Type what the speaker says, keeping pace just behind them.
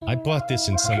I bought this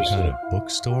in some kind of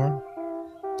bookstore,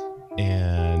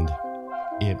 and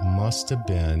it must have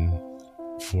been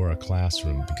for a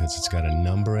classroom because it's got a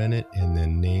number in it and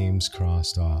then names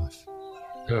crossed off.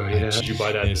 Oh, yeah. Did you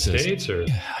buy that in the States? Or?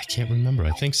 Yeah, I can't remember.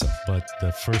 I think so. But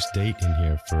the first date in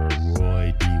here for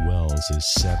Roy D. Wells is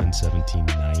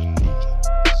 7/17/90.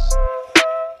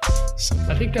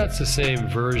 I think that's the same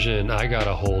version I got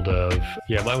a hold of.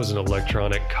 Yeah, mine was an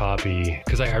electronic copy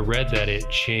because I read that it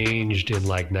changed in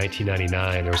like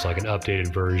 1999. There was like an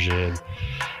updated version.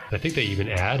 I think they even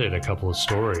added a couple of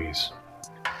stories.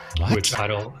 What? Which I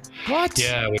don't... What?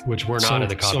 Yeah, which were not in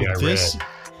the copy I this...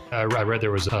 read. I read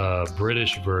there was a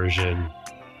British version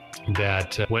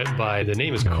that went by... The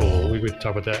name is cool. We would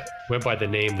talk about that. Went by the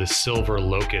name The Silver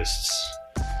Locusts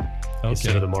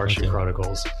instead of the Martian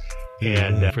Chronicles.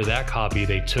 And for that copy,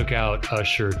 they took out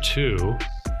Usher 2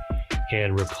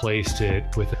 and replaced it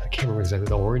with, I can't remember exactly,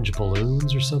 the Orange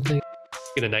Balloons or something.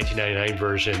 In the 1999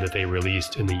 version that they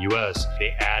released in the US,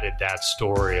 they added that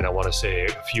story, and I want to say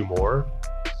a few more.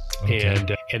 Okay.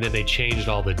 And then they changed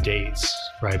all the dates,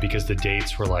 right? Because the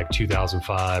dates were like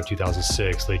 2005,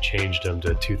 2006. They changed them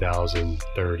to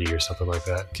 2030 or something like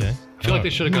that. Okay. I feel like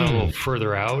they should have gone a little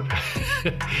further out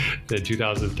than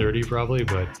 2030 probably,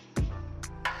 but...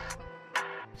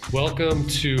 Welcome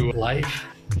to Life,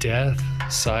 Death,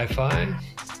 Sci-Fi.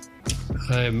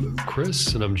 I'm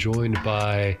Chris, and I'm joined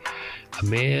by a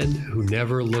man who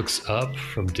never looks up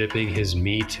from dipping his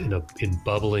meat in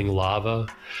bubbling lava.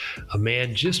 A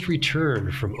man just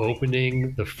returned from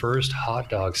opening the first hot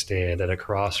dog stand at a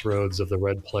crossroads of the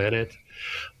Red Planet.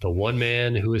 The one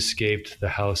man who escaped the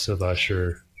house of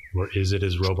Usher, or is it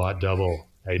his robot double?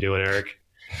 How you doing, Eric?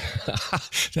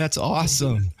 That's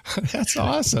awesome. That's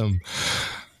awesome.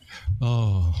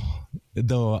 Oh,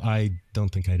 though I don't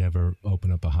think I'd ever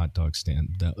open up a hot dog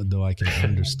stand, though I can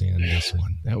understand this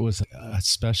one. That was a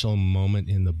special moment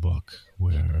in the book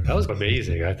where... That was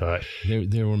amazing, I thought.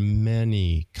 There were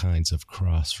many kinds of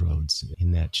crossroads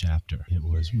in that chapter. It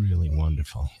was really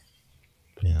wonderful.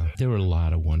 Yeah, there were a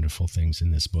lot of wonderful things in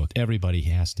this book. Everybody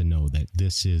has to know that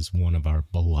this is one of our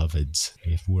beloveds.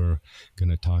 If we're going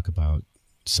to talk about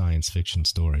science fiction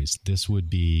stories, this would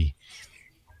be...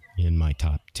 in my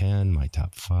top 10, my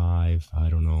top 5, I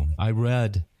don't know. I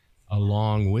read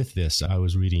along with this, I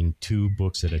was reading 2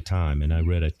 books at a time, and I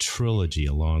read a trilogy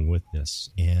along with this,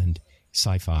 and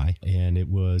sci-fi. And it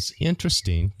was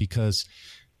interesting because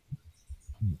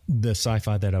the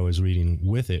sci-fi that I was reading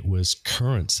with it was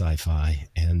current sci-fi,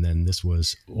 and then this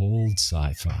was old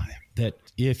sci-fi. That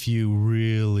if you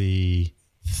really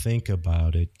think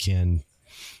about it, can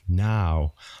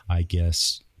now, I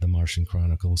guess... The Martian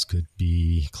Chronicles could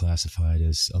be classified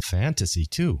as a fantasy,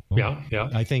 too. Yeah.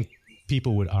 I think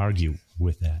people would argue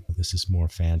with that. This is more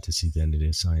fantasy than it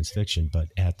is science fiction. But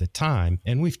at the time,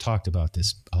 and we've talked about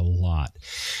this a lot,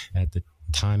 at the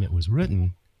time it was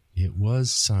written, it was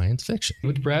science fiction.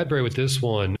 With Bradbury, with this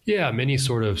one, many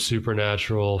sort of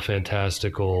supernatural,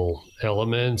 fantastical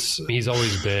elements. He's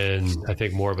always been, I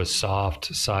think, more of a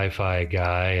soft sci-fi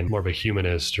guy and more of a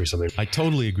humanist or something. I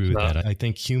totally agree with that. I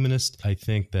think humanist, I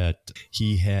think that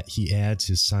he adds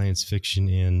his science fiction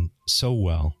in so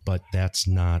well, but that's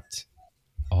not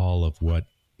all of what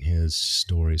his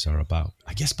stories are about.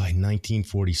 I guess by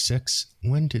 1946,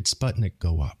 when did Sputnik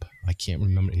go up? I can't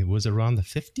remember. It was around the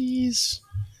 50s?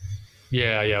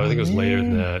 Yeah. I think it was later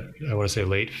than that. I want to say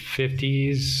late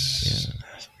 50s,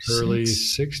 early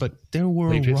 60s. But there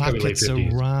were rockets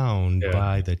around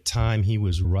by the time he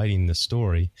was writing the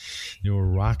story. There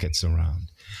were rockets around.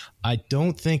 I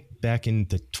don't think back in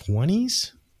the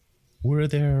 20s, were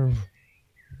there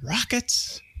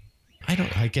rockets?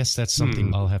 I guess that's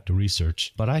something I'll have to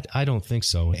research, but I don't think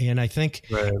so. And I think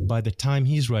by the time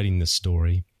he's writing this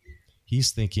story,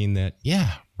 he's thinking that,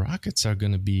 rockets are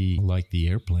going to be like the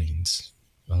airplanes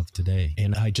of today.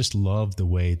 And I just love the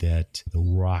way that the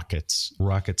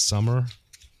Rocket Summer.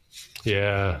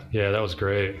 Yeah, that was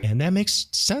great. And that makes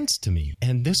sense to me.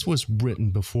 And this was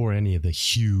written before any of the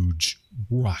huge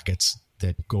rockets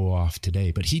that go off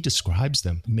today. But he describes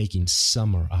them making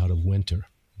summer out of winter,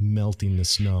 melting the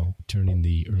snow, turning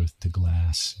the earth to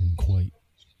glass, and quite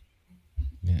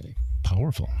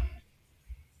powerful.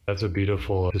 That's a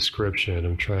beautiful description.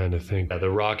 I'm trying to think. The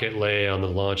rocket lay on the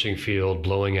launching field,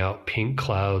 blowing out pink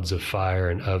clouds of fire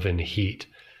and oven heat.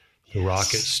 The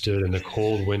rocket stood in the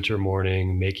cold winter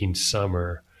morning, making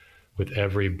summer with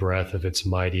every breath of its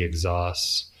mighty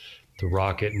exhausts. The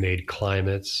rocket made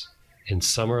climates, and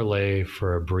summer lay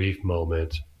for a brief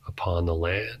moment upon the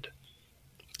land.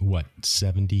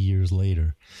 70 years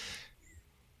later,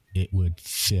 it would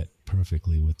fit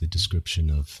perfectly with the description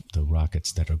of the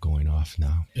rockets that are going off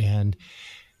now. And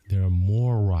there are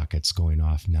more rockets going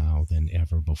off now than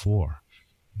ever before.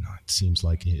 It seems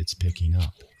like it's picking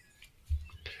up.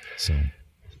 So,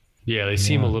 yeah, they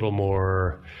seem a little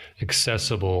more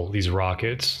accessible, these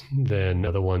rockets, than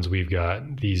the ones we've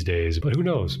got these days. But who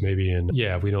knows? Maybe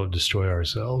if we don't destroy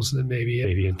ourselves, then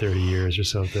maybe in 30 years or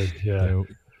something. Yeah.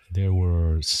 There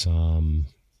were some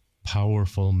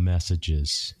powerful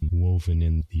messages woven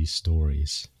in these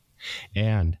stories.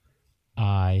 And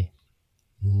I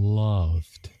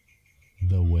loved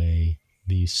the way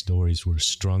these stories were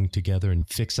strung together in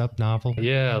fix-up novel.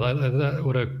 Yeah,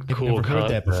 what a cool I've never heard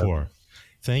that before.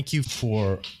 Thank you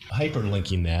for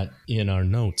hyperlinking that in our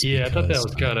notes. Yeah, I thought that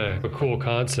was kind of a cool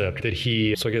concept that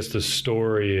so I guess the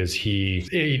story is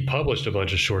he published a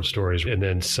bunch of short stories, and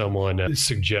then someone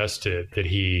suggested that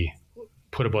he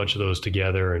put a bunch of those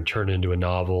together and turn it into a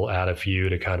novel, add a few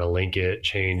to kind of link it,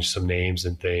 change some names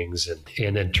and things,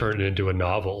 and then turn it into a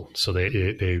novel. So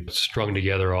they strung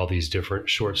together all these different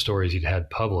short stories he'd had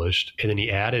published, and then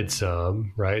he added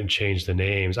some, right, and changed the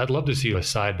names. I'd love to see a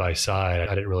side by side.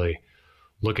 I didn't really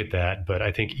look at that, but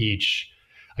I think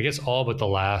I guess all but the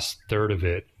last third of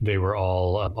it, they were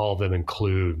all of them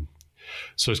include.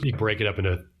 So you break it up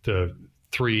into the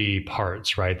 3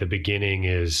 parts, right? The beginning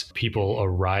is people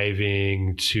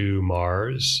arriving to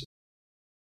Mars.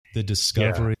 The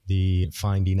discovery, the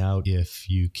finding out if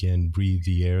you can breathe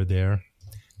the air there.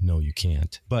 No, you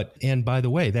can't. And by the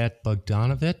way, that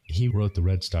Bogdanovich, he wrote the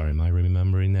Red Star. Am I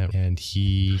remembering that? And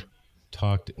he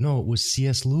it was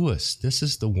C.S. Lewis. This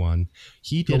is the one.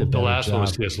 He did a better job. The last one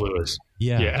was C.S. Lewis.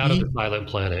 Yeah. Out of the Silent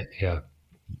Planet. Yeah.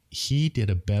 He did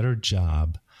a better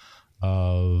job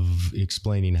of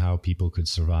explaining how people could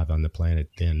survive on the planet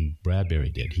than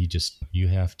Bradbury did. You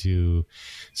have to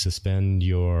suspend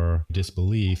your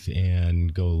disbelief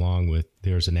and go along with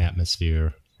there's an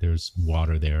atmosphere, there's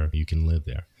water there, you can live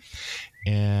there.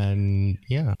 And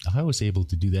yeah, I was able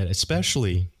to do that,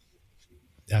 especially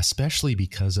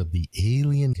because of the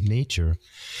alien nature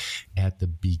at the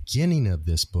beginning of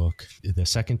this book, the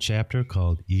second chapter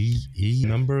called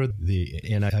Number.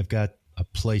 And I've got a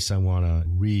place I want to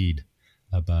read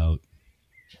about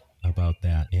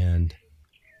that. And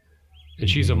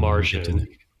she's a Martian.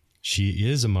 She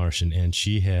is a Martian, and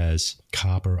she has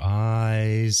copper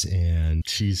eyes, and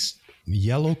she's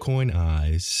yellow coin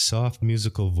eyes, soft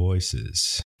musical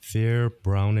voices, fair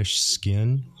brownish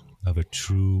skin of a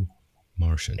true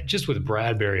Martian. Just with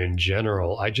Bradbury in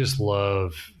general, I just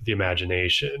love the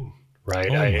imagination, right?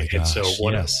 Oh my gosh, and so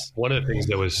one of the things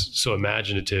that was so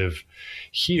imaginative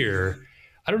here,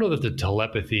 I don't know that the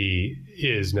telepathy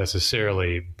is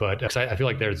necessarily, but I feel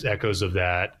like there's echoes of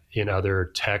that in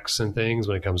other texts and things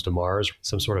when it comes to Mars,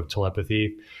 some sort of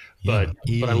telepathy. But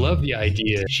I love the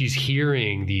idea. She's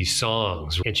hearing these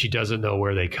songs and she doesn't know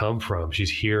where they come from.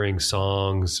 She's hearing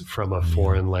songs from a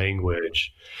foreign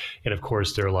language. And of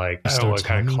course, they're like,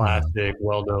 kind of classic,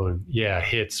 well-known,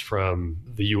 hits from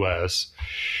the U.S.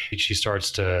 She's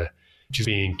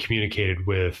being communicated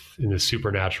with in a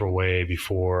supernatural way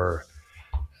before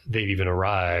they've even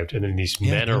arrived. And then these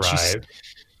men arrive.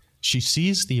 She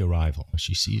sees the arrival.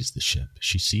 She sees the ship.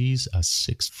 She sees a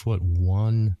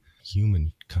 6'1"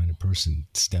 human kind of person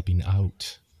stepping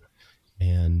out,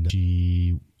 and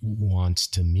she wants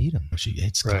to meet him.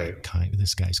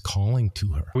 This guy's calling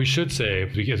to her. We should say,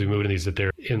 because we move into these, that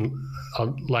they're in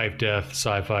life, death,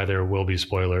 sci-fi, there will be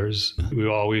spoilers. We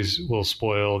always will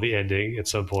spoil the ending at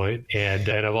some point, and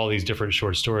of all these different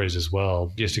short stories as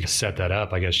well. Just to set that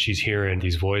up, I guess she's hearing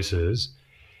these voices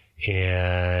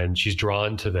and she's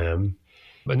drawn to them.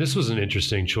 And this was an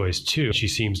interesting choice too. She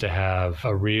seems to have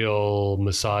a real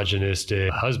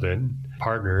misogynistic husband,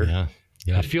 partner.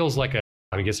 Yeah. It feels like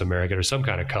American or some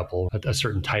kind of couple, a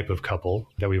certain type of couple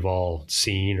that we've all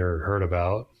seen or heard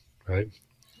about, right?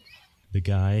 The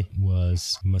guy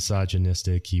was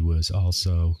misogynistic. He was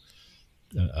also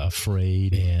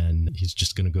afraid, and he's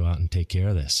just going to go out and take care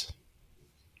of this.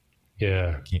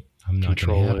 Yeah. I'm not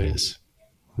going to have this.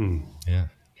 Yeah.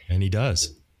 And he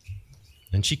does.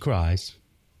 And she cries.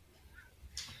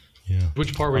 Yeah.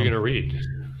 Which part were you going to read?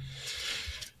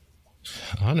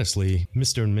 Honestly,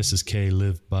 Mr. and Mrs. K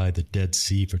lived by the Dead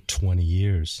Sea for 20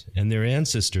 years, and their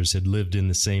ancestors had lived in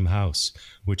the same house,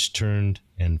 which turned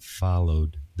and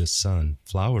followed the sun,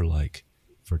 flower-like,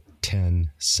 for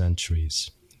 10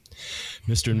 centuries.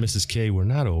 Mr. and Mrs. K were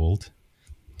not old.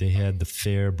 They had the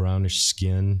fair brownish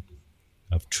skin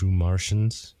of true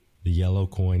Martians, the yellow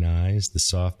coin eyes, the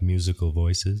soft musical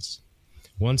voices.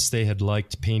 Once they had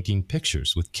liked painting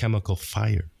pictures with chemical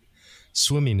fire,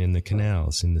 swimming in the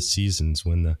canals in the seasons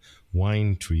when the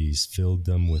wine trees filled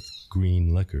them with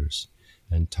green liquors,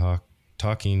 and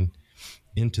talking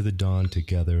into the dawn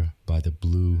together by the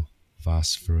blue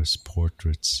phosphorus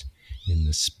portraits in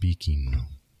the speaking room.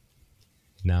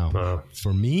 Now,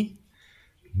 for me,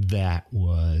 that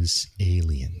was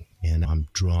alien, and I'm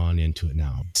drawn into it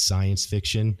now. Science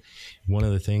fiction, one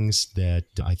of the things that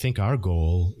I think our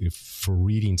goal for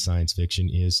reading science fiction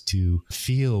is to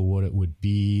feel what it would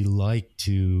be like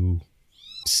to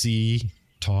see,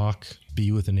 talk,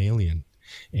 be with an alien.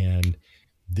 And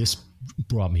this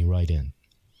brought me right in.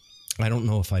 I don't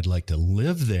know if I'd like to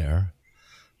live there,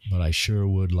 but I sure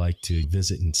would like to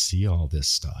visit and see all this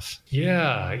stuff.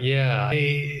 Yeah,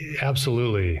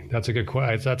 absolutely. That's a good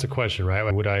question. That's a question, right?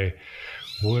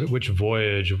 Which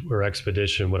voyage or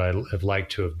expedition would I have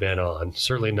liked to have been on?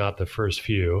 Certainly not the first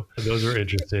few. Those were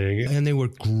interesting. And they were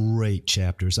great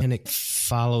chapters. And it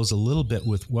follows a little bit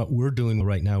with what we're doing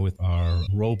right now with our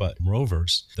robot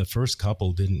rovers. The first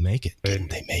couple didn't make it. Didn't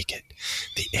they make it?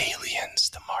 The aliens,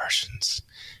 the Martians,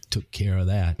 took care of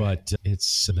that. But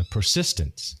it's the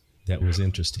persistence that was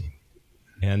interesting.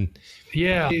 And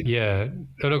yeah.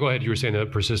 Oh, no, go ahead. You were saying the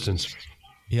persistence.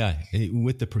 Yeah,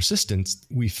 with the persistence,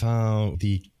 we found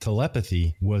the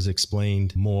telepathy was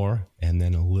explained more and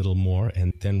then a little more,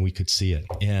 and then we could see it.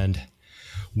 And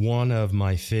one of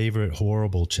my favorite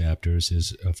horrible chapters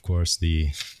is, of course, the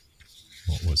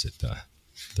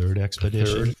third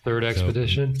expedition? Third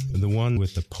expedition? The one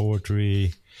with the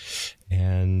poetry,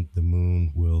 and the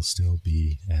moon will still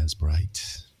be as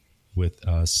bright with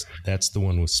us. That's the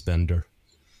one with Spender.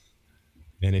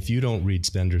 And if you don't read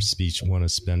Spender's speech, one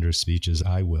of Spender's speeches,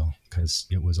 I will, because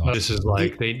it was awesome. This is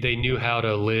like they knew how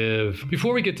to live.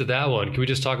 Before we get to that one, can we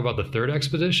just talk about the third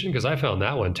expedition? Because I found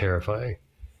that one terrifying.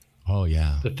 Oh,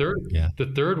 yeah.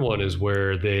 The third one is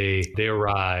where they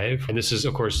arrive. And this is,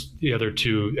 of course, the other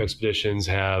two expeditions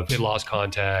they lost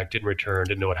contact, didn't return,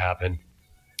 didn't know what happened.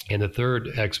 And the third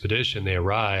expedition, they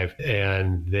arrive,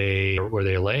 and where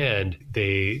they land,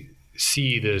 they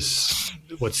see this,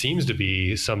 what seems to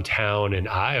be some town in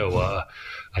Iowa,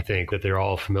 I think, that they're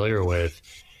all familiar with,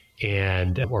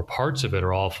 or parts of it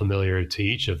are all familiar to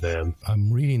each of them.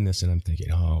 I'm reading this and I'm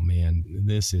thinking, oh man,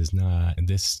 this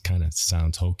kind of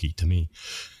sounds hokey to me.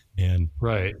 And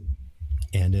right.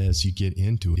 And as you get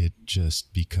into it, it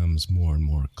just becomes more and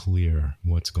more clear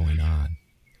what's going on.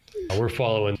 We're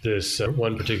following this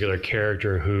one particular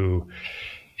character who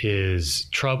is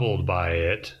troubled by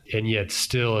it and yet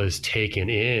still is taken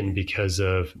in because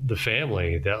of the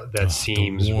family that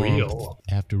seems real.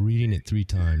 After reading it 3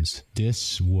 times,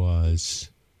 this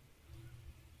is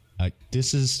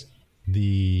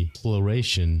the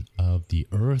exploration of the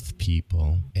Earth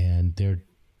people, and they're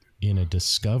in a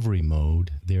discovery mode.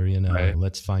 They're in a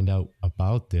let's find out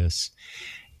about this,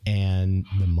 and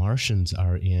the Martians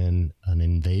are in an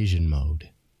invasion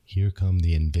mode. Here come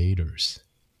the invaders.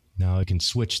 Now I can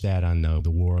switch that on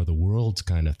the War of the Worlds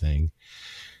kind of thing.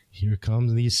 Here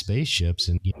come these spaceships,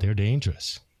 and they're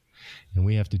dangerous, and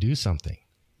we have to do something.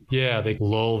 Yeah, they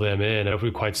lull them in. I don't know if we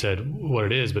quite said what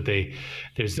it is, but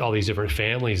there's all these different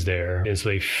families there, and so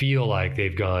they feel like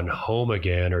they've gone home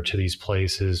again or to these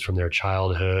places from their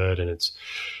childhood, and it's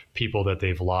people that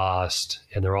they've lost,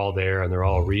 and they're all there, and they're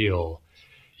all real.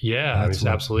 Yeah, it's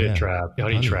absolutely a trap.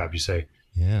 Honey trap, you say.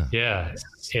 Yeah.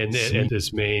 And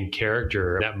this main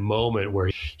character, that moment where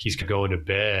he's going to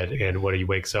bed and when he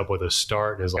wakes up with a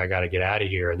start and is like, I got to get out of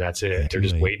here. And that's it. They're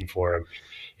just waiting for him.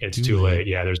 It's too late.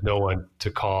 Yeah. There's no one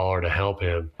to call or to help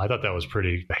him. I thought that was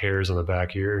pretty hairs on the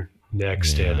back of your neck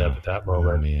stand up at that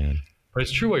moment. Oh, man. But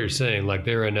it's true what you're saying. Like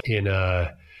they're in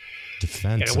a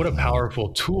defense. And what a powerful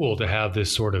tool to have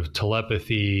this sort of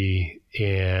telepathy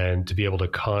and to be able to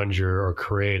conjure or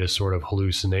create a sort of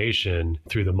hallucination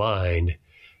through the mind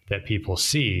that people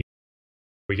see.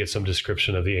 We get some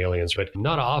description of the aliens, but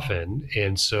not often.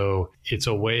 And so it's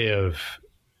a way of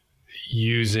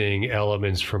using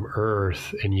elements from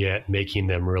Earth and yet making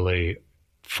them really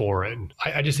foreign.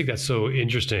 I just think that's so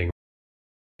interesting.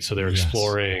 So they're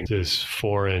exploring this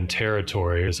foreign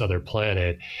territory, this other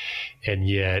planet, and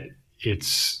yet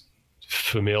it's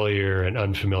familiar and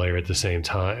unfamiliar at the same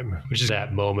time, which is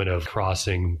that moment of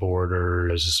crossing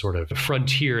borders, a sort of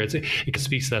frontier. It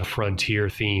speaks to that frontier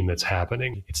theme that's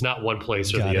happening. It's not one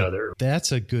place or the other.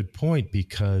 That's a good point,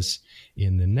 because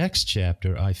in the next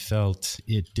chapter, I felt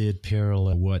it did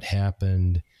parallel what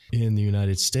happened in the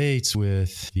United States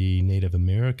with the Native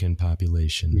American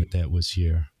population that was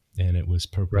here, and it was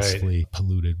purposefully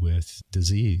polluted with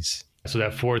disease. So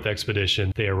that fourth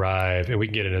expedition, they arrive, and we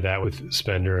can get into that with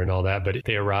Spender and all that, but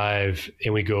they arrive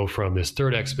and we go from this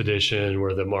third expedition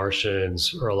where the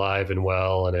Martians are alive and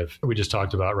well, and we just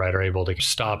talked about, are able to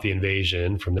stop the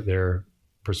invasion from their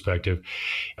perspective.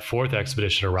 Fourth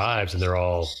expedition arrives and they're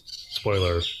all,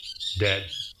 spoiler, dead,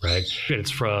 right? And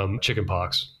it's from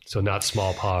chickenpox. So not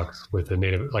smallpox with the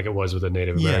native, like it was with the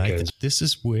Native Americans. This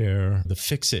is where the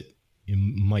fix-it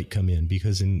might come in,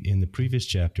 because in the previous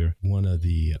chapter, one of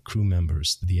the crew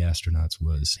members, the astronauts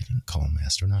they didn't call them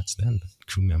astronauts then, but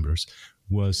crew members,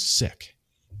 was sick.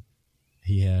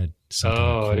 He had something.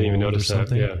 Oh, I didn't even notice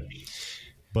that. Yeah.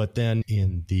 But then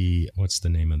in what's the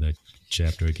name of the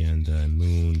chapter again? The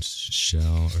moon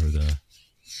shell, or the...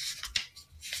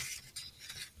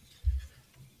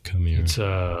 Come here.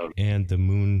 And the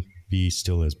moon be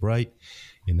still as bright.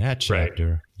 In that chapter,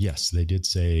 right. Yes, they did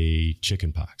say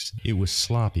chickenpox. It was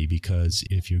sloppy because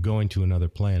if you're going to another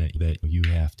planet, that you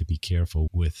have to be careful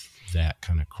with that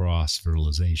kind of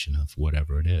cross-fertilization of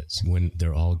whatever it is. When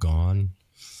they're all gone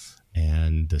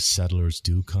and the settlers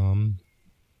do come,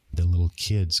 the little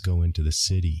kids go into the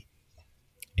city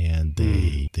and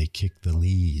they kick the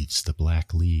leaves, the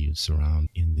black leaves around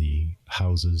in the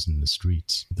houses and the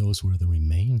streets. Those were the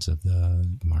remains of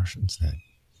the Martians that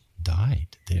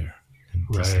died there. And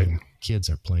these little kids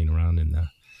are playing around in the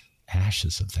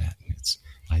ashes of that. And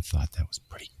I thought that was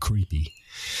pretty creepy.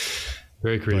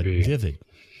 Very creepy. But vivid.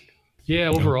 Yeah,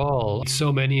 overall,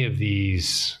 so many of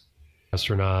these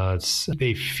astronauts,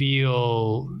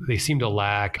 they seem to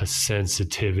lack a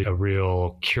sensitivity, a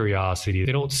real curiosity.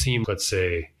 They don't seem, let's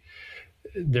say,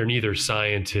 they're neither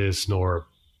scientists nor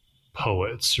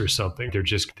poets or something.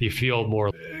 They feel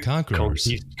more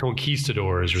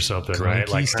conquistadors or something, right?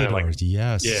 Conquistadors,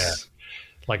 yes. Yeah.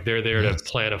 Like they're there to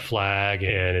plant a flag,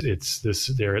 and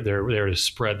they're there to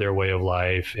spread their way of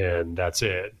life, and that's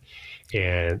it.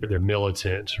 And they're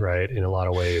militant, right? In a lot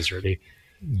of ways, really.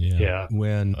 Yeah.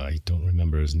 When I don't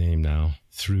remember his name now,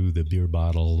 threw the beer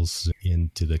bottles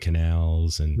into the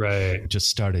canals and just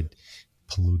started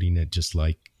polluting it, just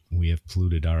like we have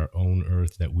polluted our own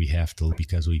earth that we have to,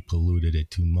 because we polluted it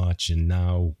too much. And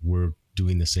now we're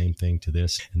doing the same thing to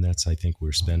this. And that's, I think,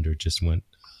 where Spender just went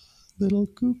little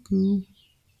cuckoo.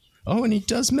 Oh, and he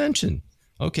does mention.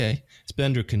 Okay.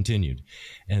 Spender continued.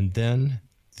 And then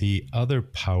the other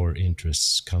power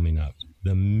interests coming up.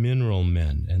 The mineral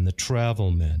men and the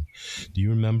travel men. Do you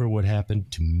remember what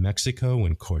happened to Mexico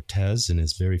when Cortez and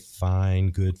his very fine,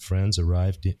 good friends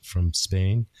arrived from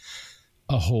Spain?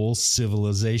 A whole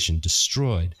civilization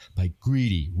destroyed by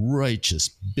greedy, righteous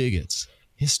bigots.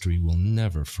 History will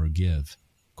never forgive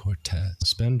Cortez.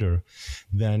 Spender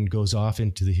then goes off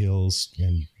into the hills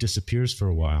and disappears for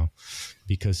a while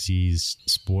because he's,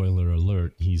 spoiler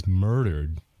alert, he's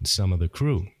murdered some of the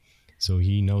crew. So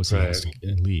he knows he has to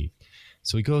leave.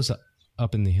 So he goes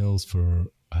up in the hills for,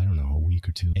 I don't know, a week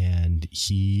or two, and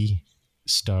he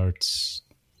starts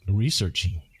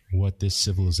researching what this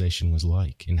civilization was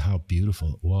like and how beautiful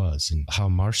it was and how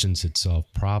Martians had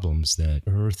solved problems that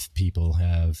Earth people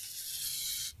have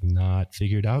not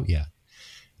figured out yet.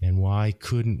 And why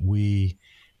couldn't we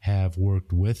have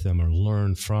worked with them or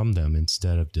learned from them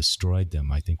instead of destroyed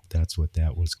them? I think that's what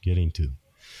that was getting to.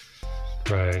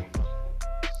 Right.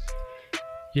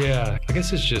 Yeah, I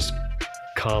guess it's just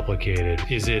complicated.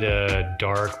 Is it a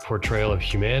dark portrayal of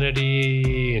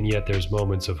humanity, and yet there's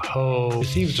moments of hope? It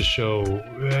seems to show,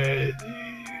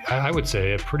 I would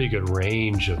say, a pretty good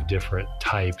range of different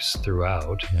types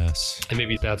throughout. Yes. And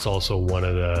maybe that's also one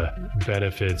of the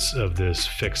benefits of this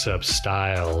fix-up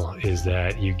style, is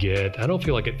that you get, I don't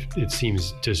feel like it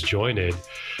seems disjointed,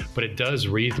 but it does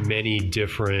read many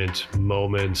different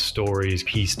moments, stories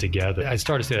pieced together. I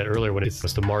started to say that earlier when it's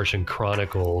the Martian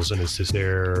Chronicles, and it's just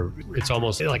it's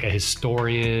almost like a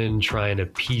historian trying to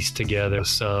piece together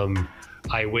some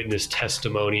eyewitness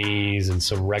testimonies and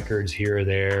some records here or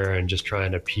there, and just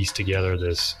trying to piece together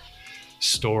this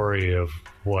story of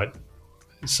what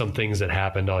some things that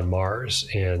happened on Mars.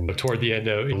 And toward the end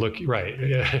of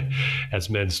as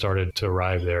men started to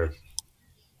arrive there.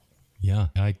 Yeah,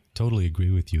 I totally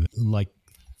agree with you. Like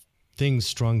things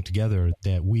strung together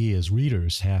that we as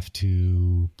readers have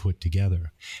to put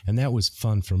together. And that was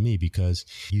fun for me because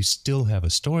you still have a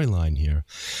storyline here,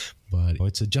 but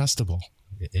it's adjustable.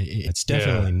 It's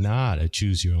definitely not a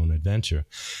choose your own adventure,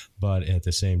 but at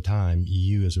the same time,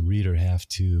 you as a reader have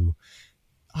to,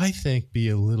 I think, be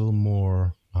a little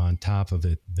more on top of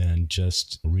it than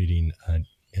just reading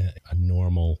a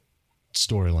normal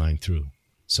storyline through.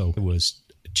 So I was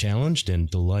challenged and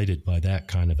delighted by that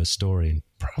kind of a story, and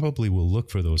probably will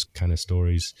look for those kind of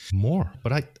stories more.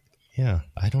 But I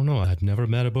don't know. I've never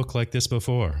met a book like this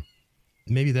before.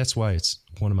 Maybe that's why it's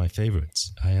one of my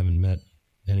favorites. I haven't met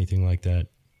anything like that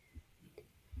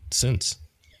since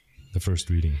the first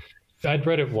reading. I'd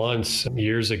read it once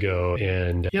years ago,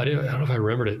 and I don't know if I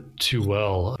remembered it too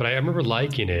well, but I remember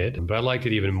liking it, but I liked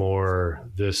it even more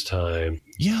this time.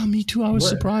 Yeah, me too. I was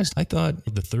surprised. I thought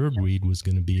the third read was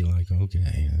going to be like,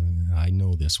 okay, I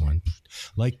know this one.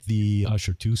 Like the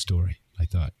Usher 2 story, I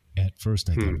thought. At first,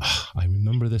 I thought, I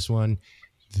remember this one.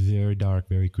 Very dark,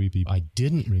 very creepy. I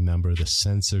didn't remember the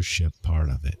censorship part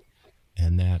of it.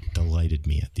 And that delighted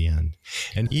me at the end.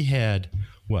 And he had,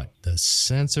 the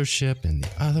censorship, and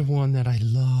the other one that I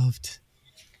loved.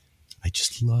 I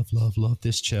just love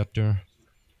this chapter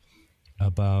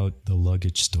about the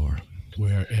luggage store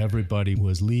where everybody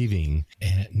was leaving.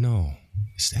 No,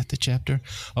 is that the chapter?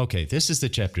 Okay, this is the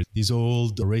chapter. These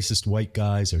old racist white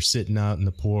guys are sitting out in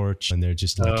the porch, and they're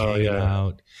just hanging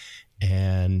out.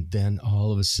 And then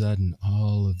all of a sudden,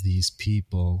 all of these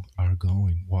people are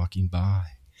walking by.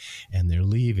 And they're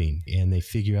leaving, and they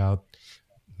figure out,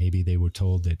 maybe they were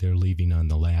told that they're leaving on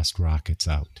the last rockets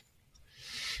out.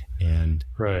 And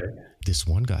this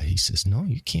one guy, he says, no,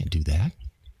 you can't do that.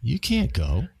 You can't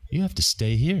go. You have to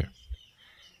stay here.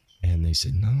 And they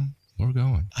said, no, we're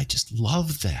going. I just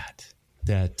love that.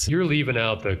 That you're leaving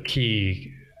out the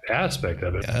key aspect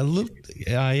of it.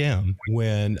 I am.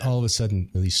 When all of a sudden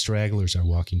these stragglers are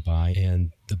walking by,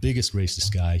 and the biggest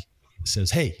racist guy says,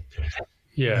 hey,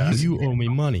 yeah, you owe me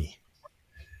money.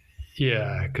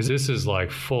 Yeah, because this is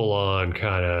like full on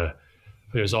kind of,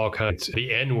 there's all kinds,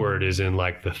 the N-word is in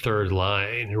like the third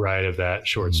line, right, of that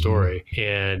short story.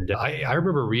 And I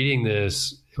remember reading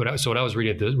this, when I was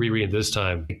rereading it this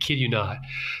time, I kid you not,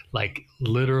 like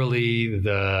literally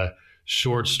the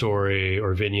short story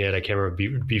or vignette, I can't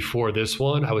remember, before this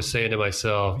one, I was saying to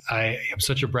myself, I am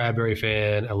such a Bradbury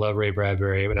fan. I love Ray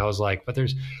Bradbury. And I was like, but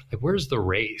there's like, where's the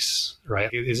race, right?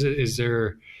 Is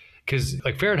there, because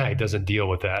like Fahrenheit doesn't deal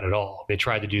with that at all. They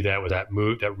tried to do that with that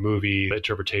movie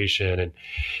interpretation,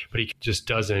 but he just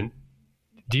doesn't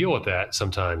deal with that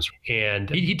sometimes. And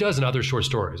he does in other short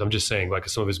stories. I'm just saying, like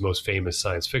some of his most famous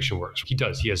science fiction works.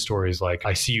 He has stories like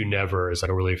I See You Never is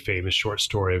like a really famous short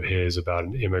story of his about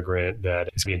an immigrant that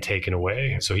is being taken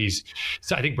away. So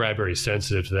I think Bradbury's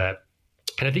sensitive to that.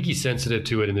 And I think he's sensitive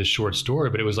to it in this short story,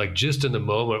 but it was like just in the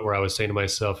moment where I was saying to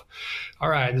myself, all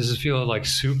right, this is feeling like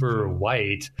super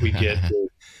white. We get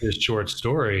this short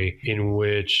story in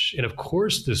which, and of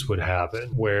course this would happen,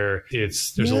 where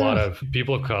there's a lot of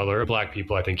people of color, Black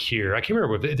people, I think here. I can't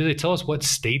remember, did they tell us what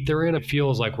state they're in? It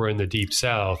feels like we're in the Deep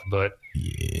South, but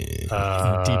Deep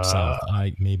South.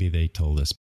 Maybe they told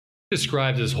us.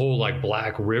 Describes this whole like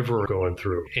Black River going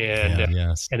through, and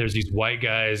there's these white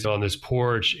guys on this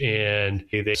porch, and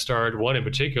they start, one in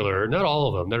particular, not all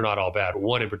of them, they're not all bad,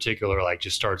 one in particular like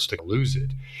just starts to lose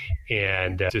it,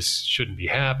 and this shouldn't be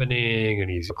happening,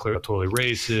 and he's clearly totally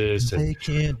racist,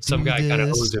 and some guy kind of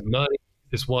owes him money.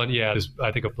 This one,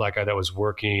 I think a Black guy that was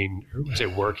working, I wouldn't say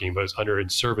working, but was under in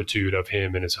servitude of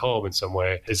him in his home in some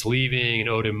way, is leaving and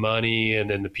owed him money. And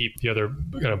then the other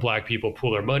kind of Black people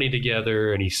pull their money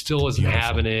together, and he still isn't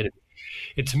having it.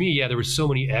 And to me, there were so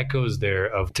many echoes there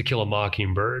of To Kill a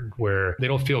Mockingbird, where they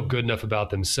don't feel good enough about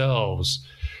themselves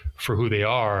for who they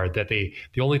are, that the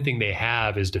only thing they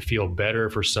have is to feel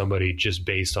better for somebody just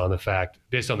based on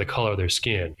the color of their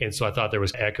skin. And so I thought there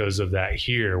was echoes of that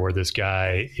here, where this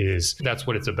guy that's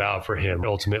what it's about for him.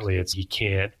 Ultimately, this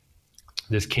can't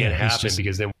happen,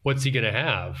 because then what's he going to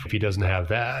have if he doesn't have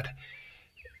that?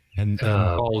 And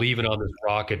all leaving on this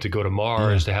rocket to go to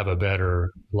Mars to have a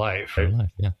better life. Right?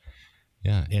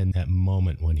 Yeah. And that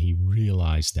moment when he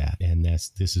realized that, and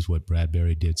this is what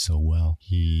Bradbury did so well.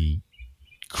 He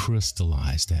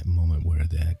crystallized that moment where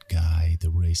that guy, the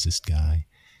racist guy,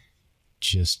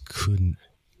 just couldn't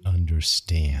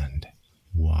understand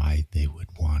why they would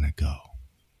want to go.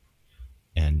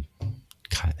 And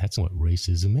God, that's what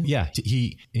racism is. Yeah,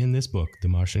 he, in this book, The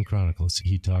Martian Chronicles,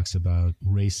 he talks about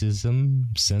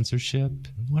racism, censorship.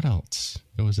 What else?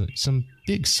 There was some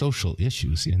big social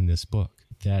issues in this book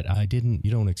that you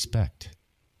don't expect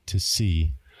to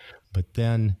see. But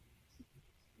then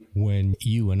when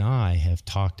you and I have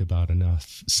talked about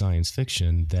enough science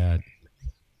fiction, that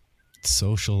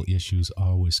social issues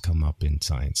always come up in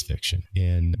science fiction.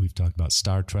 And we've talked about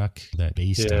Star Trek, that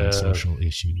based on social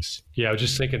issues. Yeah, I was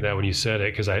just thinking that when you said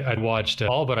it, because I'd watched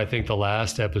all but I think the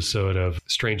last episode of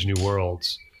Strange New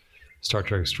Worlds, Star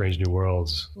Trek Strange New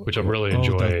Worlds, which I'm really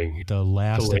enjoying. The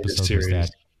last episode series.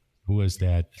 was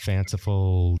that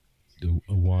fanciful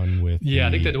one with I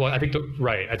think the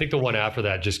one after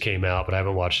that just came out, but I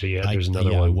haven't watched it yet. There's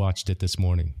another one. I watched it this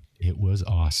morning. It was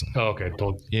awesome. Oh, okay.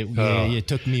 It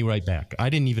took me right back.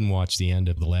 I didn't even watch the end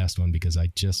of the last one because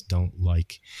I just don't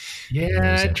like. Yeah,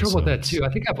 I had trouble with that too. I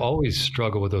think I've always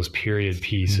struggled with those period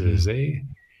pieces. Mm-hmm.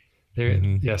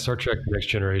 Yeah, Star Trek Next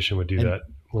Generation would do that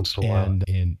once in a while.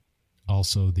 And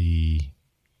also the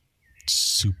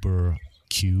super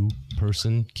Q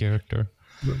person character.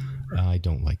 I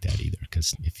don't like that either,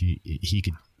 because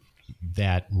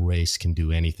that race can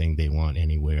do anything they want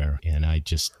anywhere, and I'm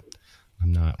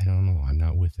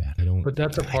not with that. But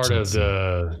that's a part of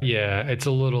it's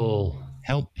a little.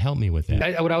 Help me with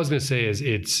that. What I was going to say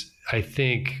is I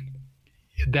think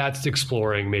that's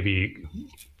exploring maybe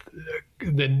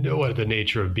the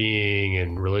nature of being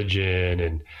and religion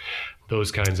and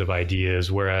those kinds of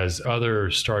ideas, whereas other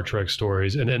Star Trek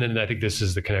stories, and then I think this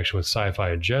is the connection with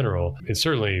sci-fi in general, and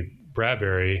certainly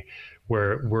Bradbury,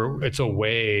 where it's a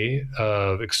way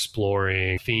of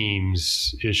exploring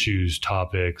themes, issues,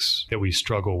 topics that we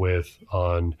struggle with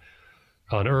on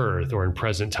Earth or in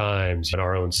present times in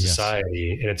our own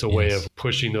society. And it's a way of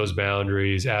pushing those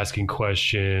boundaries, asking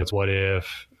questions, what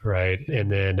if, right? And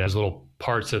then there's little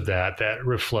parts of that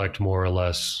reflect more or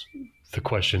less the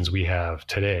questions we have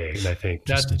today. And I think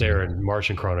that's there in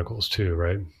Martian Chronicles too,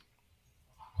 right?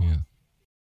 Yeah.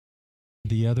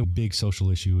 The other big social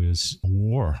issue is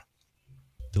war.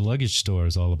 The luggage store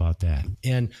is all about that.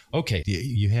 And okay,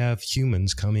 you have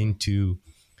humans coming to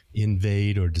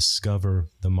invade or discover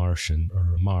the Martian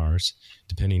or Mars,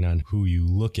 depending on who you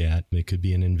look at. It could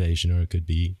be an invasion or it could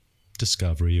be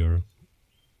discovery or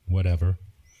whatever.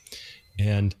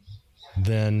 And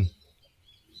then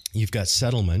you've got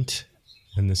settlement,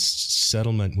 and this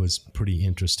settlement was pretty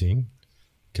interesting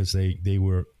because they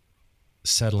were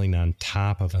settling on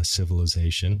top of a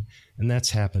civilization, and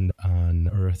that's happened on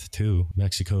Earth too.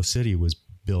 Mexico City was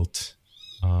built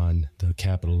on the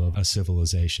capital of a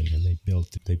civilization, and they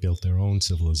built their own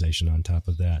civilization on top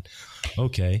of that.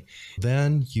 Okay,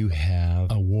 then you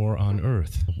have a war on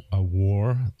Earth, a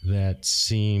war that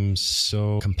seems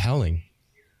so compelling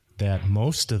that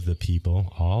most of the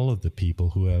people, all of the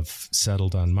people who have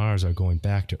settled on Mars are going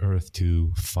back to Earth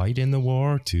to fight in the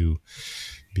war, to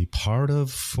be part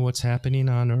of what's happening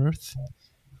on Earth.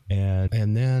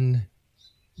 And then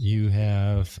you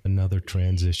have another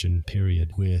transition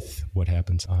period with what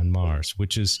happens on Mars,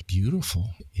 which is beautiful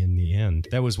in the end.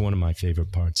 That was one of my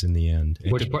favorite parts in the end.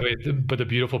 But the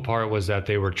beautiful part was that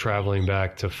they were traveling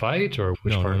back to fight, or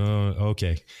which part? No.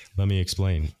 Okay, let me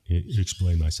explain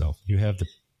myself. You have the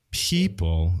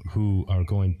people who are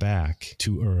going back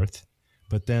to Earth,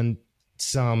 but then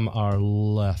some are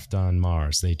left on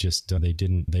Mars. They just they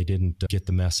didn't get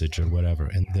the message or whatever,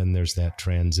 and then there's that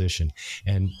transition.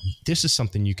 And this is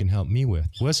something you can help me with.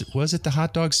 Was it the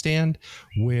hot dog stand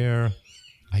where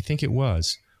I think it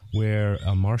was where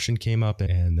a Martian came up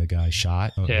and the guy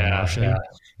shot the Martian,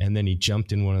 and then he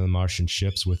jumped in one of the Martian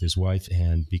ships with his wife,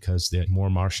 and because more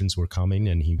Martians were coming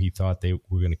and he thought they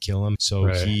were going to kill him, so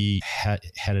he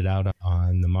headed out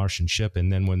on the Martian ship,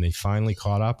 and then when they finally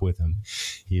caught up with him,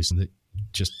 he's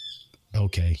just,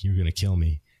 okay, you're going to kill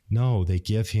me. No, they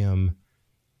give him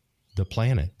the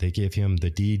planet. They give him the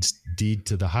deed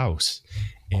to the house,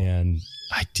 and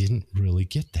I didn't really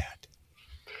get that.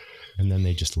 And then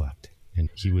they just left. And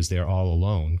he was there all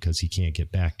alone because he can't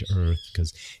get back to Earth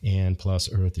plus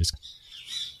Earth is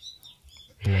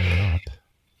blowing up.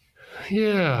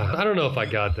 Yeah, I don't know if I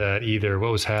got that either.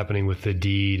 What was happening with the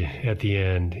deed at the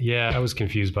end? Yeah, I was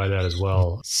confused by that as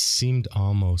well. It seemed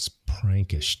almost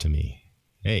prankish to me.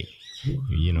 Hey,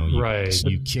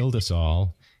 you killed us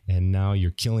all, and now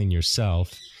you're killing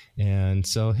yourself. And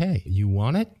so, hey, you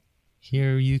want it?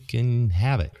 Here, you can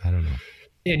have it. I don't know.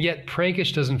 And yet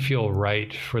prankish doesn't feel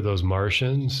right for those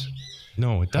Martians.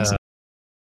 No, it doesn't.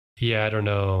 I don't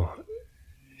know.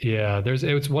 Yeah,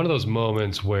 it's one of those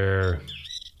moments where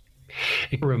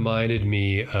it reminded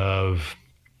me of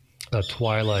a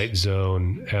Twilight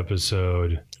Zone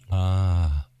episode.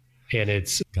 And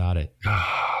it's got it.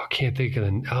 Can't think of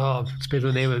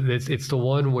the name of it. It's the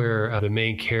one where the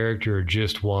main character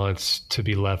just wants to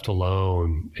be left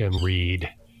alone and read.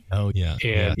 Oh, yeah.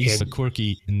 And he's a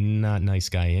quirky, not nice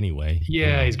guy anyway.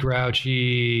 Yeah, he's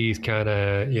grouchy. He's kind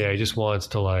of, he just wants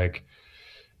to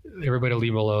everybody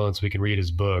leave him alone so we can read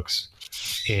his books.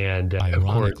 And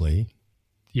ironically, of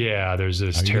course, there's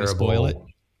this terrible. Spoil it?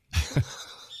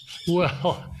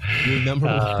 Well, you remember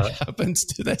what happens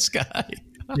to this guy?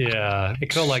 Yeah, it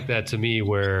kind of like that to me,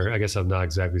 where I guess I'm not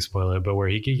exactly spoiling it, but where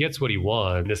he gets what he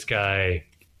wants. This guy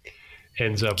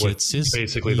ends up with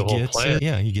basically the whole planet.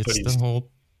 He gets the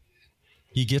whole.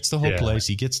 He gets the whole place.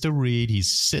 He gets to read.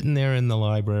 He's sitting there in the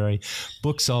library,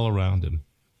 books all around him.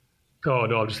 Oh,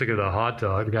 no, I'm just thinking of the hot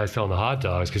dog. The guy's selling the hot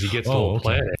dogs because he gets the whole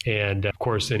planet. And, of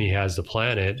course, then he has the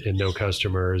planet and no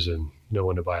customers and no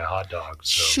one to buy a hot dog.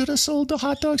 So. Should have sold the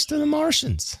hot dogs to the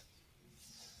Martians.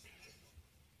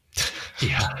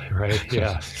 Yeah, right.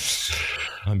 Yeah.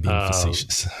 I'm being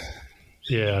facetious.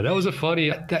 Yeah, that was a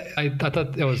funny. I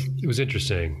thought it was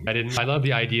interesting. I love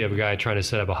the idea of a guy trying to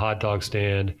set up a hot dog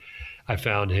stand. I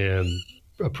found him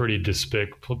a pretty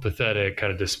pathetic,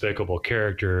 kind of despicable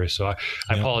character. So I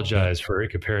apologize for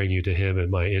comparing you to him in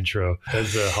my intro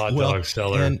as a hot dog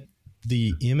seller. And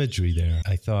the imagery there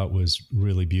I thought was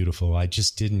really beautiful. I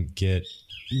just didn't get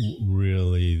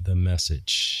really the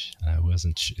message. I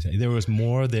wasn't sure. There was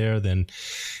more there than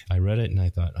I read it, and I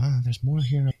thought, there's more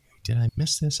here. Did I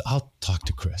miss this? I'll talk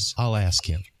to Chris. I'll ask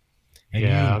him. And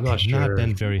I'm not sure. Not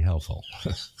been very helpful.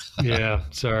 Yeah,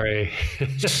 sorry.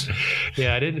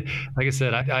 Yeah, I didn't. Like I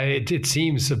said, it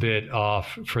seems a bit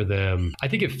off for them. I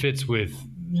think it fits with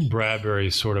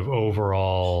Bradbury's sort of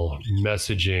overall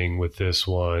messaging with this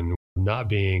one, not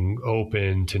being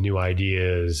open to new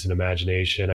ideas and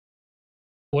imagination.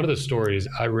 One of the stories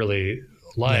I really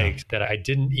liked that I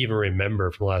didn't even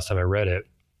remember from the last time I read it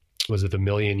was it The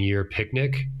Million Year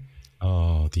Picnic?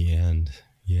 Oh, the end.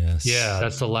 Yes. Yeah,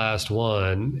 that's the last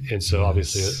one. And so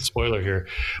obviously a spoiler here.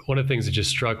 One of the things that just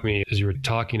struck me as you were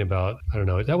talking about, I don't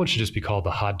know, that one should just be called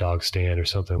the hot dog stand or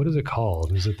something. What is it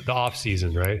called? Is it the off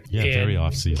season, right? Yeah, very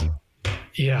off season.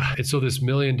 Yeah. And so this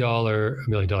million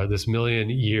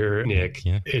year Nick,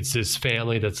 it's this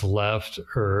family that's left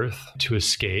Earth to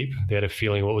escape. They had a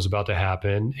feeling what was about to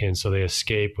happen. And so they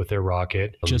escape with their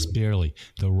rocket. Just barely.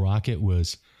 The rocket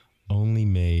was only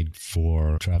made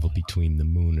for travel between the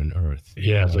moon and Earth.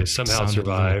 Yeah, so they somehow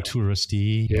survived.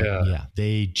 Touristy. Yeah.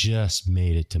 They just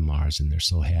made it to Mars and they're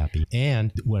so happy.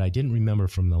 And what I didn't remember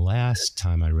from the last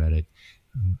time I read it,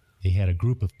 they had a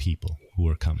group of people who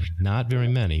were coming. Not very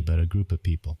many, but a group of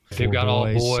people. They've got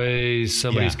all boys.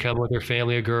 Somebody's coming with their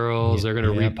family of girls. They're going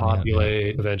to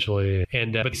repopulate eventually.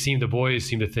 And but the boys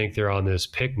seem to think they're on this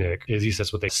picnic. At least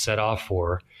that's what they set off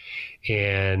for.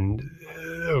 And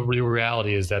the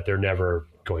reality is that they're never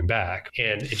going back.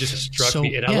 And it just struck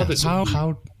me. And I love this.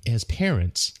 How, as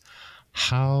parents,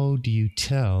 how do you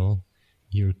tell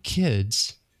your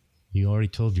kids? You already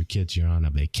told your kids you're on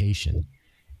a vacation.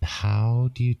 How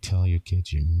do you tell your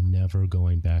kids you're never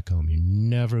going back home? You're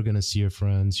never going to see your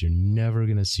friends. You're never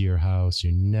going to see your house.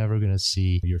 You're never going to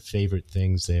see your favorite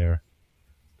things there.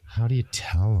 How do you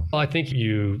tell them? Well, I think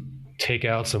you take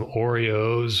out some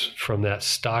Oreos from that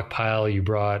stockpile you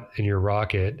brought in your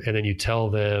rocket, and then you tell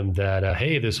them that,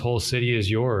 hey, this whole city is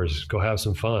yours. Go have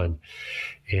some fun.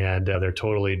 And they're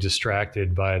totally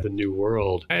distracted by the new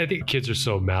world. I think kids are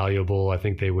so malleable. I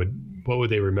think what would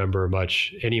they remember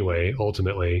much anyway,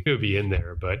 ultimately? It would be in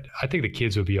there, but I think the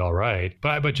kids would be all right.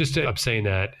 But I'm saying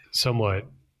that somewhat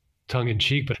tongue in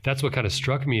cheek, but that's what kind of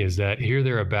struck me is that here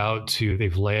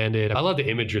they've landed. I love the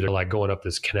imagery. They're like going up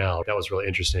this canal. That was really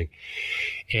interesting.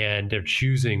 And they're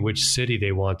choosing which city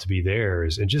they want to be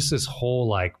theirs. And just this whole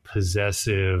like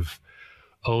possessive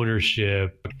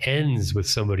ownership ends with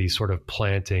somebody sort of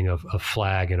planting a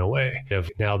flag in a way of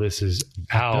now this is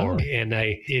our. And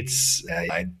I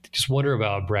just wonder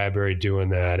about Bradbury doing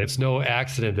that. It's no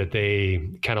accident that they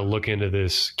kind of look into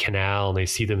this canal and they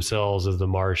see themselves as the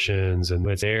Martians and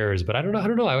it's theirs. But I don't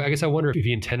know. I guess I wonder if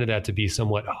he intended that to be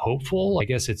somewhat hopeful. I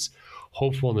guess it's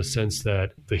hopeful in the sense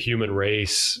that the human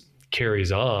race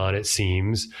carries on, it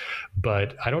seems,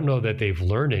 but I don't know that they've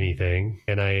learned anything.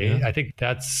 And I think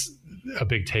that's a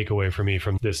big takeaway for me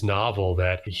from this novel,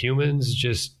 that humans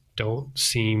just don't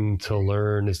seem to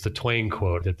learn. It's the Twain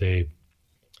quote that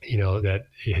that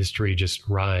history just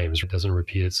rhymes. It doesn't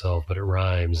repeat itself, but it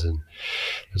rhymes. And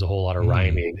there's a whole lot of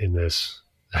rhyming in this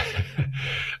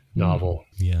novel.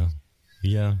 Yeah.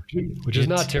 Which is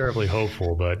not terribly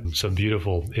hopeful, but some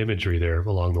beautiful imagery there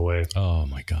along the way. Oh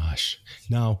my gosh.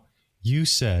 Now, you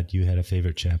said you had a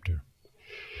favorite chapter.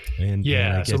 And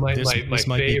so my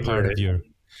might be part of your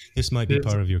This might be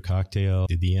part of your cocktail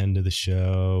at the end of the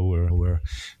show.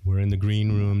 We're in the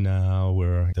green room now,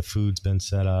 where the food's been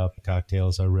set up,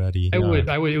 cocktails are ready. It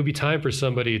would be time for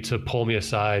somebody to pull me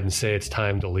aside and say it's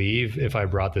time to leave if I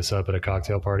brought this up at a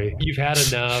cocktail party. You've had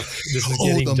enough. This is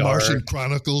getting dark. Martian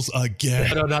Chronicles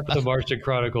again. No, not the Martian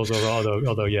Chronicles,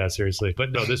 although yeah, seriously.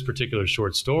 But no, this particular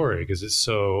short story, because it's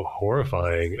so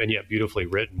horrifying and yet beautifully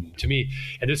written to me.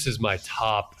 And this is my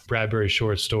top Bradbury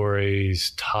short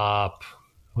stories,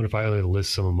 I wonder if I only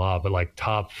list some of them off, but like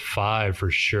top 5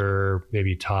 for sure,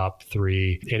 maybe top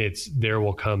 3. And it's There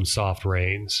Will Come Soft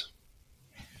Rains.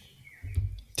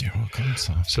 There will come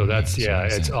soft So that's,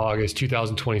 rains. it's August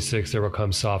 2026. There will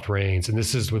come soft rains. And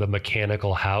this is with a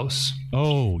mechanical house.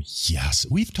 Oh, yes.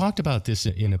 We've talked about this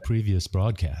in a previous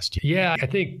broadcast. Yeah, I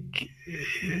think,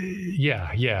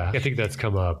 I think that's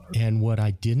come up. And what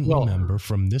I didn't remember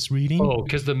from this reading. Oh,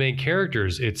 because the main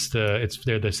characters,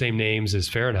 they're the same names as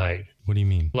Fahrenheit. What do you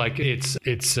mean? Like it's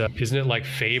isn't it like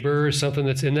Faber or something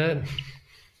that's in that?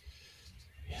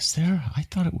 Is there? I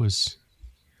thought it was.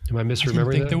 Am I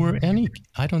misremembering that?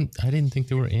 I didn't think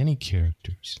there were any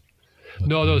characters.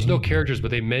 No, there was no characters, but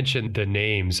they mentioned the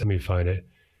names. Let me find it.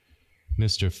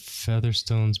 Mr.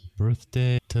 Featherstone's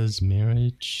birthday, does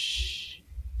marriage.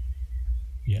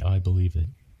 Yeah, I believe it.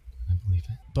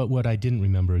 But what I didn't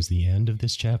remember is the end of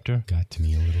this chapter got to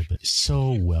me a little bit.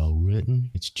 So well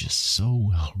written. It's just so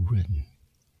well written.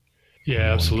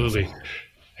 Yeah, absolutely.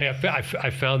 Hey, I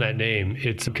found that name.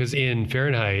 It's because in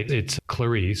Fahrenheit, it's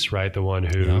Clarice, right? The one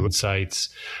who incites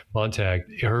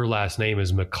Montag. Her last name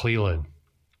is McClellan.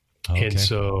 Okay. And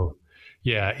so,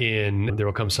 in There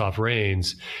Will Come Soft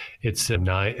Rains, it's at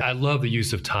 9. I love the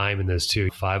use of time in this too.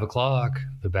 5 o'clock,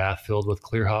 the bath filled with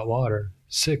clear hot water.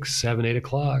 6, 7, 8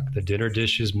 o'clock, the dinner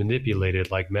dishes manipulated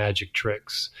like magic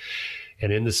tricks.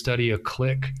 And in the study, a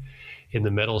click. In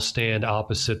the metal stand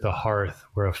opposite the hearth,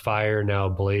 where a fire now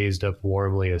blazed up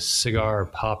warmly, a cigar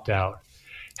popped out.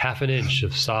 1/2 inch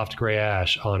of soft gray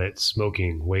ash on it,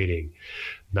 smoking, waiting.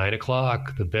 9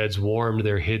 o'clock, the beds warmed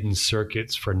their hidden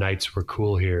circuits, for nights were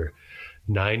cool here.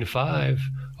 9:05,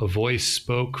 a voice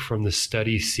spoke from the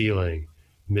study ceiling.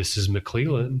 Mrs.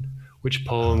 McClellan, which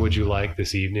poem would you like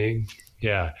this evening?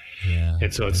 Yeah.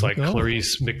 And so it's like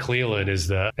Clarice McClellan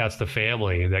that's the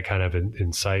family that kind of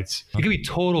incites. It could be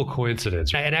total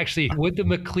coincidence. And actually, would the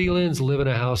McClellans live in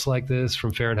a house like this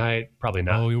from Fahrenheit? Probably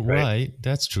not. Oh, you're right.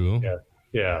 That's true.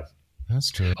 Yeah. That's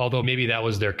true. Although maybe that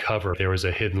was their cover. There was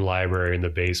a hidden library in the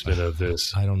basement of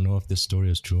this. I don't know if this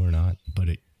story is true or not, but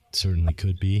it certainly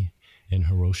could be. In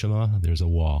Hiroshima, there's a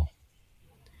wall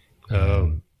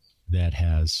that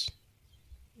has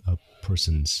a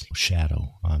person's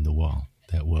shadow on the wall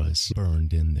that was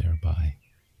burned in there by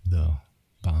the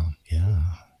bomb. Yeah,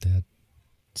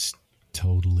 that's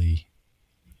totally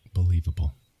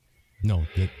believable. No,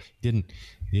 it didn't.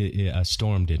 A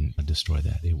storm didn't destroy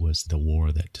that. It was the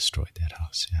war that destroyed that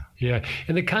house. Yeah,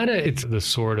 and it's the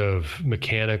sort of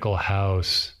mechanical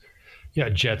house,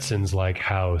 Jetsons-like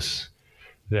house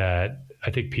that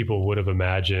I think people would have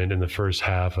imagined in the first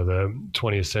half of the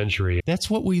 20th century. That's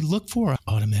what we look for.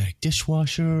 Automatic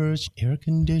dishwashers, air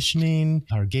conditioning,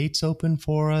 our gates open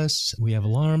for us. We have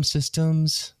alarm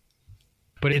systems.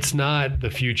 But it's not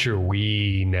the future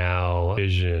we now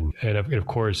envision. And of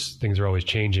course, things are always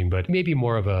changing, but maybe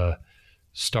more of a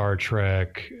Star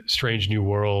Trek, Strange New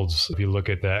Worlds. If you look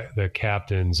at the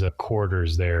captain's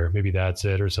quarters there, maybe that's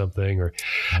it or something. Or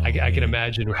I can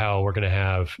imagine how we're going to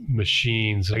have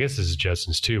machines. I guess this is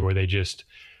Jetsons too, where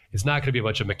it's not going to be a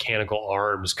bunch of mechanical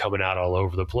arms coming out all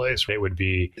over the place. It would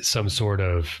be some sort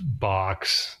of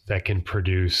box that can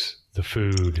produce the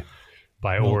food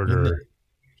by order.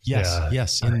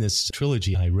 Yes. In this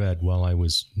trilogy I read while I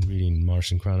was reading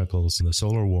Martian Chronicles and the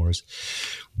Solar Wars,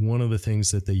 one of the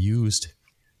things that they used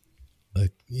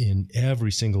in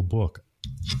every single book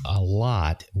a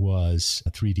lot was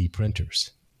 3D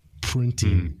printers,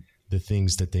 printing the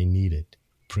things that they needed,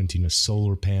 printing a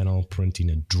solar panel, printing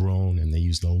a drone, and they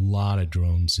used a lot of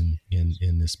drones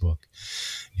in this book.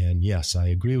 And yes, I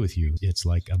agree with you. It's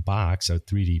like a box, a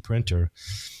 3D printer.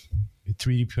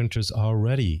 3D printers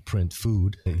already print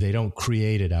food. They don't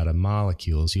create it out of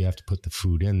molecules. You have to put the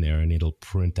food in there and it'll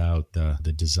print out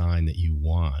the design that you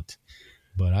want.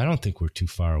 But I don't think we're too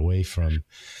far away from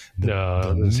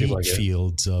the meat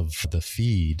fields of the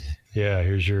feed. Yeah,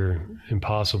 here's your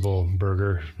Impossible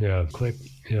burger. Yeah, click.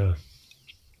 Yeah.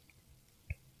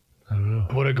 I don't know.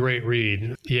 What a great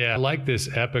read. Yeah, I like this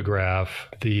epigraph.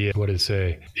 What did it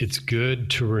say? It's good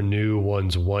to renew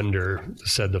one's wonder,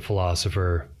 said the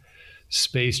philosopher.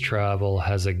 Space travel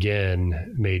has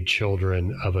again made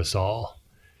children of us all.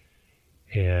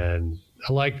 And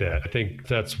I like that. I think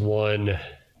that's one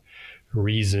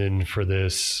reason for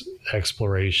this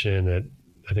exploration that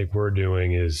I think we're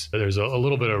doing is there's a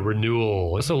little bit of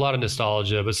renewal. It's a lot of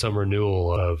nostalgia, but some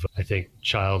renewal of, I think,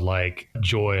 childlike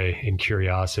joy and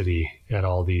curiosity at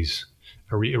all these,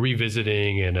 a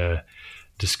revisiting and a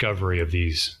discovery of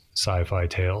these sci-fi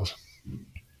tales.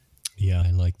 Yeah,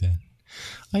 I like that.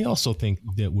 I also think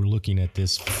that we're looking at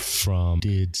this from,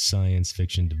 did science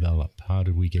fiction develop? How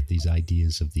did we get these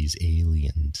ideas of these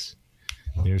aliens?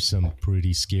 There's some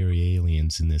pretty scary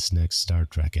aliens in this next Star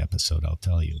Trek episode, I'll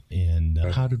tell you. And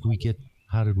how did we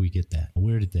How did we get that?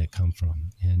 Where did that come from?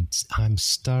 And I'm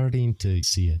starting to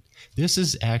see it. This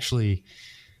is actually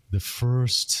the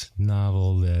first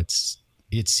novel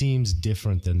it seems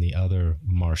different than the other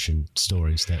Martian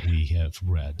stories that we have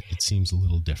read. It seems a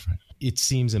little different. It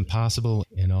seems impossible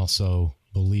and also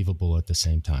believable at the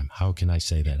same time. How can I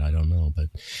say that? I don't know, but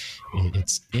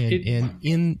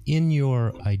in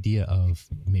your idea of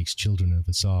makes children of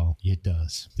us all, it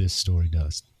does. This story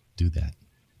does do that.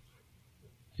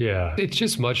 Yeah, it's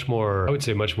just much more, I would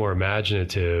say much more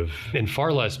imaginative and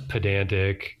far less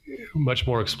pedantic, much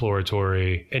more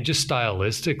exploratory, and just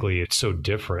stylistically, it's so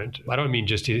different. I don't mean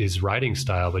just his writing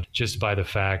style, but just by the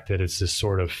fact that it's this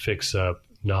sort of fix-up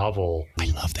novel. I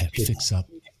love that fix-up.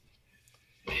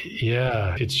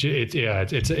 Yeah,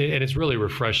 it's really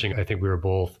refreshing. I think we were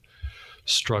both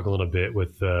struggling a bit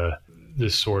with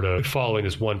this sort of following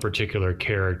this one particular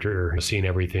character, seeing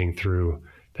everything through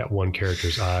that one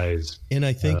character's eyes. And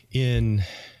I think in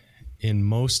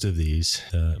most of these,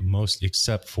 most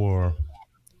except for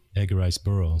Edgar Rice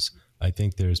Burroughs, I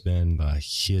think there's been a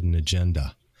hidden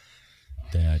agenda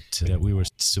that we were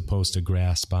supposed to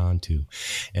grasp onto.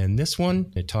 And this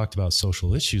one, it talked about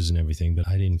social issues and everything, but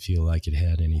I didn't feel like it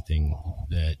had anything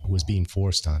that was being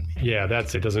forced on me. Yeah,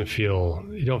 it.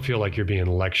 You don't feel like you're being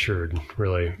lectured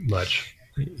really much.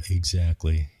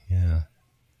 Exactly, yeah.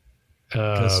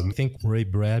 Because I think Ray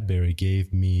Bradbury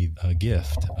gave me a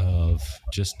gift of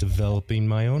just developing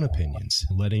my own opinions,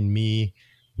 letting me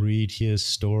read his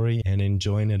story and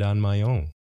enjoying it on my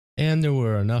own. And there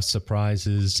were enough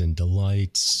surprises and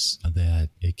delights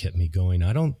that it kept me going.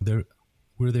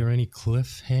 Were there any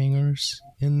cliffhangers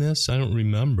in this? I don't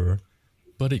remember,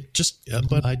 but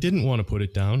but I didn't want to put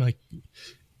it down.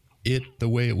 The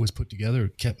way it was put together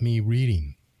kept me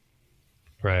reading.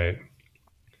 Right.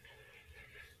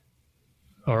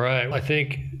 All right. I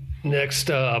think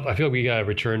next up, I feel like we got to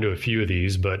return to a few of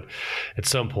these, but at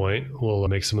some point we'll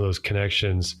make some of those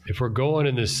connections. If we're going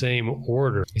in the same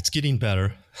order. It's getting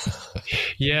better.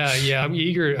 Yeah. I'm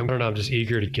eager. I'm just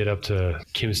eager to get up to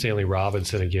Kim Stanley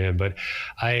Robinson again. But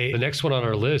the next one on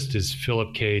our list is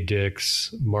Philip K.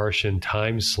 Dick's Martian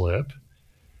Time Slip.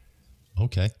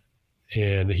 Okay.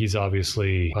 And he's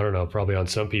obviously, I don't know, probably on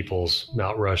some people's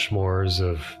Mount Rushmores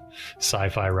of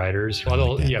sci-fi writers.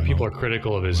 Although, people are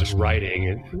critical of his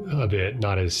writing a bit,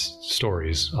 not his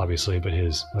stories, obviously, but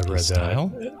I've read style?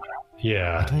 That.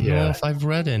 Yeah. I don't know if I've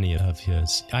read any of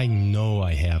his. I know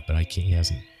I have, but he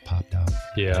hasn't popped out.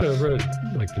 Yeah. I've read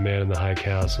like The Man in the High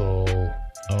Castle.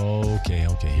 Okay.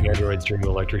 Androids Dream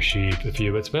Electric Sheep, a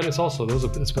few. It's been a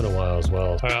while as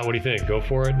well. What do you think? Go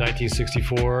for it.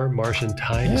 1964, Martian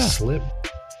Time Slip.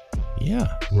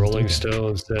 Yeah. Rolling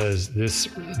Stone says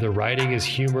the writing is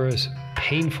humorous,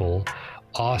 painful,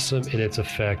 awesome in its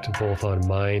effect both on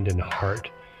mind and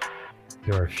heart.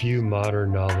 There are few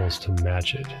modern novels to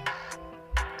match it.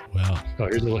 Wow. Oh,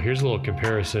 here's a little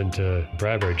comparison to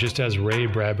Bradbury. Just as Ray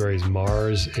Bradbury's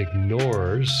Mars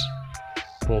ignores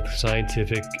both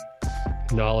scientific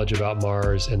knowledge about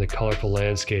Mars and the colorful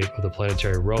landscape of the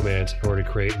planetary romance in order to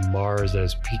create Mars that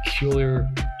is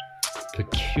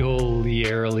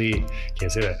peculiarly,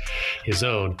 can't say that, his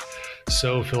own.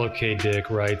 So Philip K.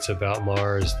 Dick writes about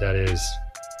Mars that is,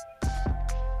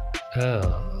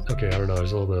 okay, I don't know,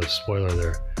 there's a little bit of spoiler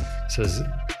there. It says,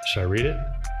 should I read it?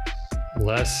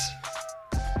 Less?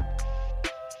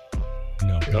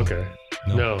 No. Okay.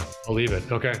 No, I'll leave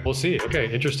it. Okay, we'll see.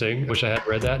 Okay, interesting. Wish I had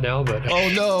read that now, but oh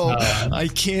no, I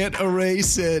can't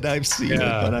erase it. I've seen it,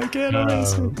 but I can't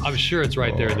erase it. I'm sure it's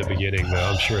right there in the beginning, though.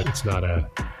 I'm sure it's not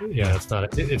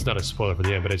it's not a spoiler for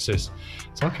the end, but it's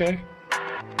okay.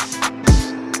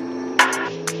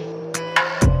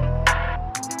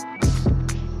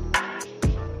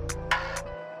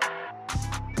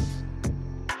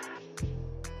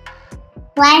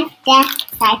 Life, Death,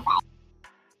 Sci-Fi.